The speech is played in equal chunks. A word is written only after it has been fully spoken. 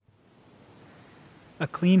A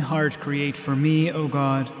clean heart create for me, O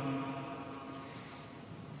God.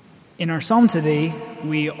 In our psalm today,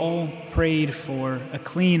 we all prayed for a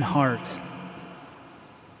clean heart.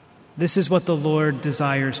 This is what the Lord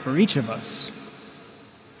desires for each of us.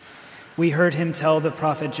 We heard him tell the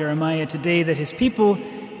prophet Jeremiah today that his people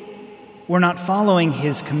were not following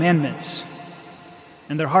his commandments,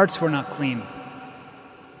 and their hearts were not clean.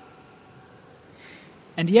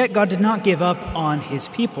 And yet God did not give up on his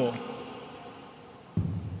people.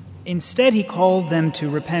 Instead, he called them to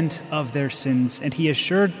repent of their sins, and he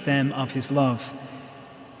assured them of his love.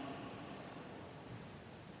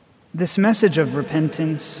 This message of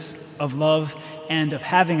repentance, of love, and of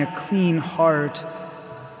having a clean heart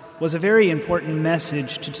was a very important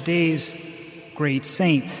message to today's great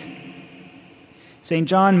saint. St.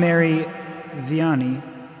 John Mary Vianney,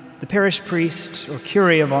 the parish priest or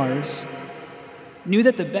curé of ours, knew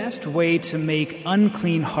that the best way to make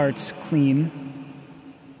unclean hearts clean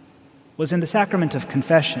was in the sacrament of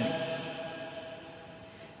confession.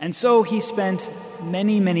 And so he spent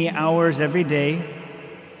many hours every day,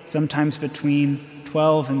 sometimes between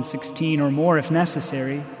 12 and 16 or more if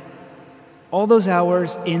necessary, all those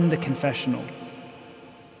hours in the confessional.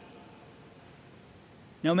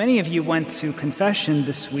 Now, many of you went to confession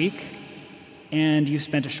this week, and you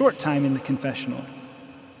spent a short time in the confessional.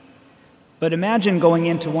 But imagine going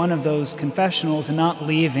into one of those confessionals and not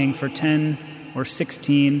leaving for 10 or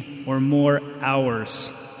 16 or more hours.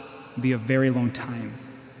 It would be a very long time.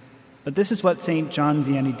 But this is what St. John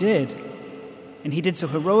Vianney did, and he did so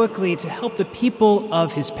heroically to help the people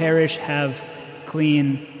of his parish have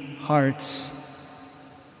clean hearts.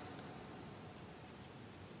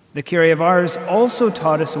 The curé of ours also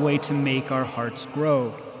taught us a way to make our hearts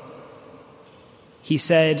grow. He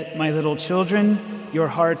said, "My little children, your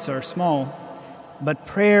hearts are small, but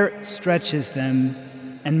prayer stretches them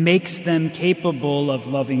and makes them capable of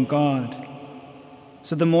loving God.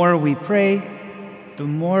 So the more we pray, the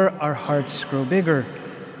more our hearts grow bigger.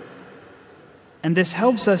 And this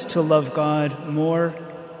helps us to love God more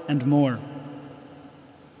and more."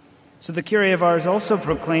 So the curé of ours also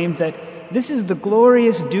proclaimed that this is the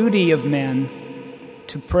glorious duty of man,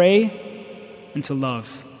 to pray and to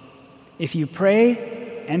love. If you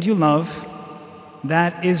pray and you love,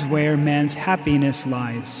 that is where man's happiness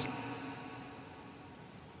lies.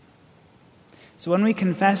 So when we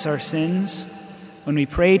confess our sins, when we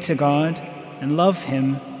pray to God and love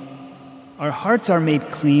him, our hearts are made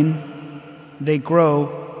clean, they grow,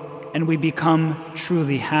 and we become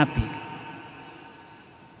truly happy.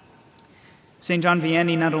 St. John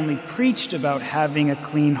Vianney not only preached about having a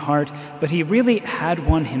clean heart, but he really had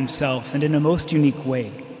one himself, and in a most unique way.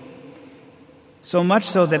 So much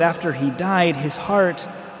so that after he died, his heart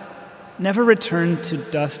never returned to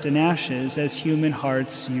dust and ashes as human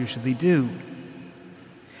hearts usually do.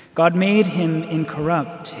 God made him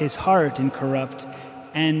incorrupt, his heart incorrupt,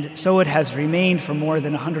 and so it has remained for more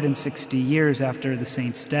than 160 years after the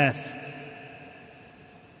saint's death.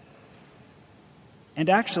 And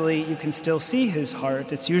actually, you can still see his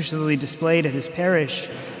heart. It's usually displayed at his parish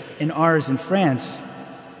in Ars in France.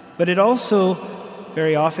 But it also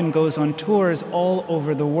very often goes on tours all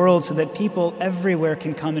over the world so that people everywhere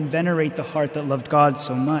can come and venerate the heart that loved God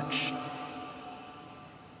so much.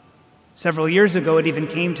 Several years ago, it even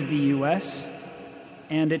came to the U.S.,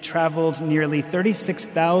 and it traveled nearly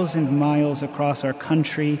 36,000 miles across our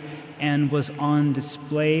country and was on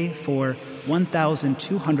display for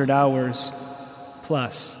 1,200 hours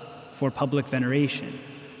plus for public veneration.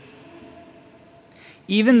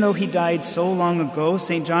 Even though he died so long ago,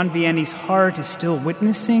 St. John Vianney's heart is still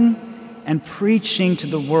witnessing and preaching to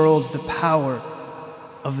the world the power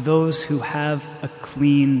of those who have a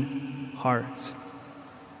clean heart.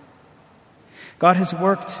 God has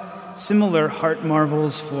worked similar heart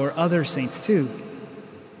marvels for other saints too.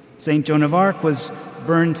 St. Joan of Arc was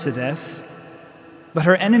burned to death, but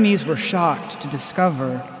her enemies were shocked to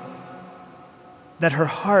discover that her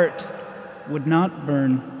heart would not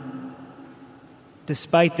burn.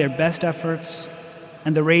 Despite their best efforts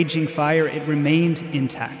and the raging fire, it remained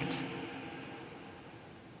intact.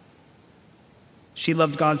 She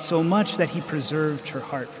loved God so much that he preserved her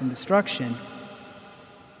heart from destruction.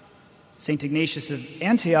 St. Ignatius of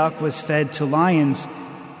Antioch was fed to lions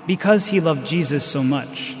because he loved Jesus so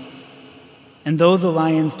much. And though the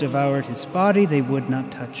lions devoured his body, they would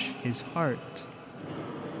not touch his heart.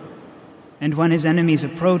 And when his enemies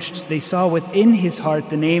approached, they saw within his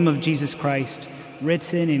heart the name of Jesus Christ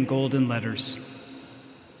written in golden letters.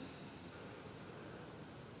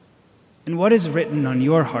 And what is written on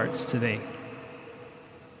your hearts today?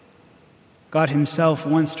 God himself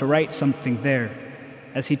wants to write something there.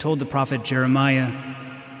 as he told the prophet Jeremiah,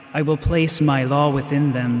 "I will place my law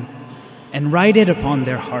within them and write it upon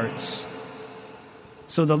their hearts."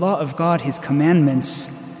 So the law of God, his commandments,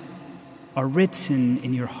 are written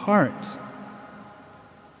in your heart.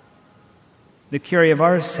 The Curé of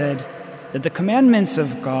Ars said that the commandments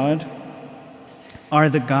of God are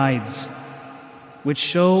the guides which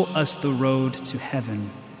show us the road to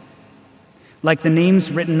heaven, like the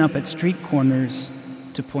names written up at street corners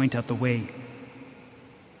to point out the way.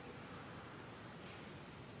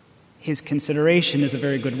 His consideration is a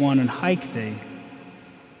very good one on hike day,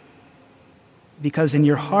 because in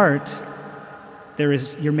your heart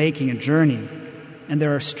you're making a journey, and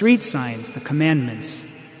there are street signs, the commandments,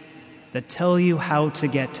 that tell you how to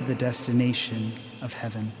get to the destination of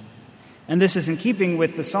heaven. And this is in keeping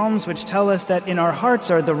with the Psalms, which tell us that in our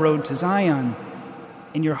hearts are the road to Zion,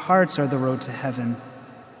 in your hearts are the road to heaven.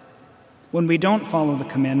 When we don't follow the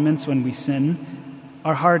commandments, when we sin,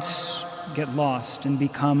 our hearts get lost and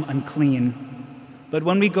become unclean. But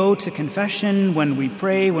when we go to confession, when we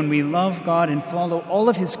pray, when we love God and follow all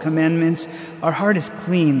of his commandments, our heart is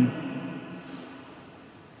clean.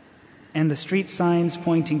 And the street signs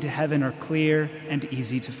pointing to heaven are clear and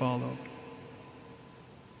easy to follow.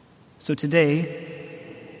 So today,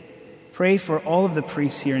 pray for all of the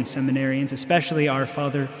priests here and seminarians, especially our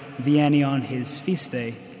Father Vianney on his feast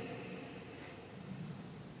day.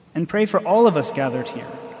 And pray for all of us gathered here,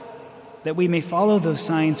 that we may follow those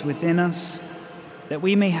signs within us, that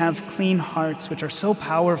we may have clean hearts which are so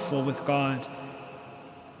powerful with God.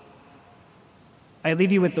 I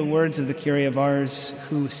leave you with the words of the Curé of Ars,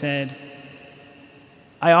 who said,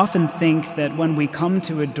 "I often think that when we come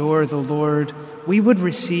to adore the Lord, we would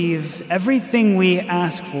receive everything we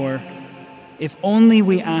ask for if only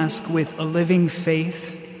we ask with a living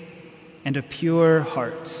faith and a pure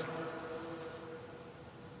heart."